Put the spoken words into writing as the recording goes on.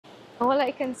All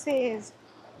I can say is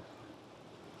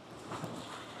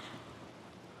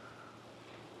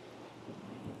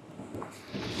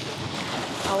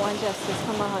I want justice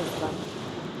for my husband.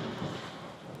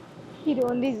 He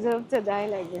don't deserve to die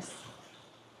like this.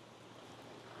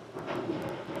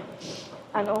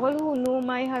 And all who know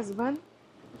my husband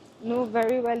know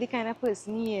very well the kind of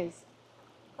person he is,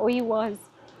 or he was,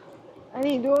 and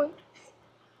he don't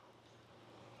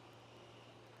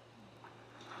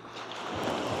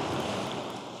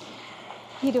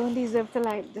deserve to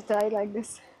die like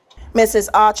this. Mrs.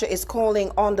 Archer is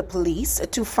calling on the police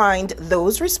to find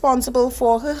those responsible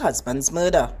for her husband's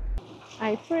murder.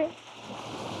 I pray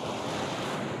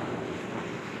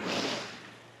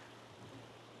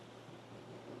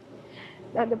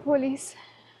that the police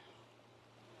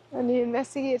and the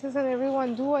investigators and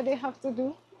everyone do what they have to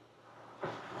do.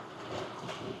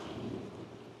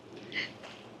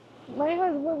 My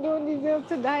husband don't deserve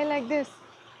to die like this.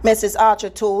 Mrs.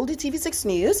 Archer told TV6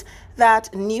 News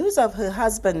that news of her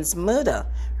husband's murder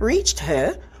reached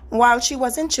her while she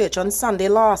was in church on Sunday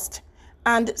last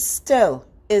and still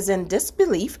is in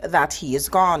disbelief that he is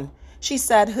gone. She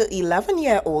said her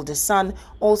 11-year-old son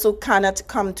also cannot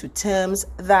come to terms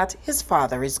that his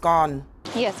father is gone.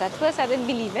 Yes, at first I didn't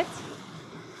believe it.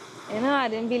 I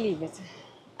didn't believe it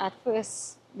at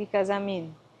first because,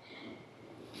 the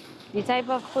type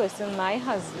of person my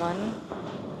husband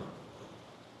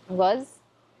was,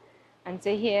 and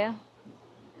to hear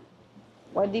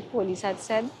what the police had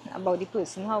said about the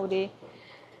person, how they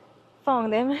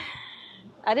found them,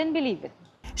 I didn't believe it.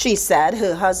 She said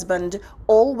her husband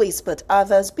always put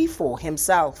others before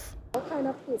himself. What kind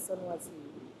of person was he?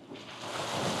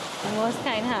 The most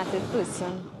kind-hearted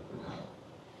person.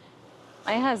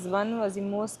 My husband was the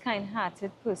most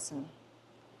kind-hearted person.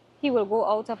 He will go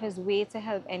out of his way to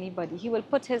help anybody. He will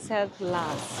put his health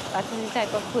last. That is the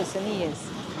type of person he is.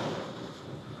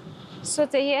 So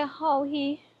to hear how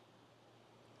he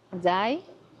died,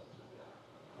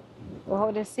 or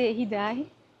how they say he died,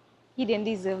 he didn't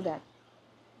deserve that.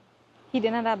 He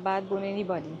didn't have a bad bone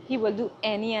anybody. He will do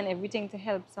any and everything to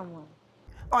help someone.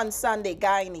 On Sunday,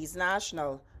 Guyanese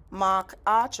national Mark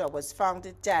Archer was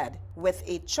found dead with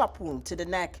a chop wound to the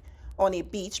neck on a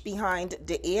beach behind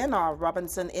the A&R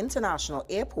Robinson International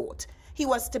Airport. He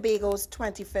was Tobago's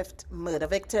 25th murder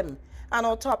victim. An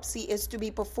autopsy is to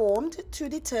be performed to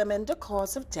determine the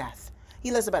cause of death.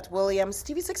 Elizabeth Williams,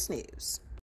 TV6 News.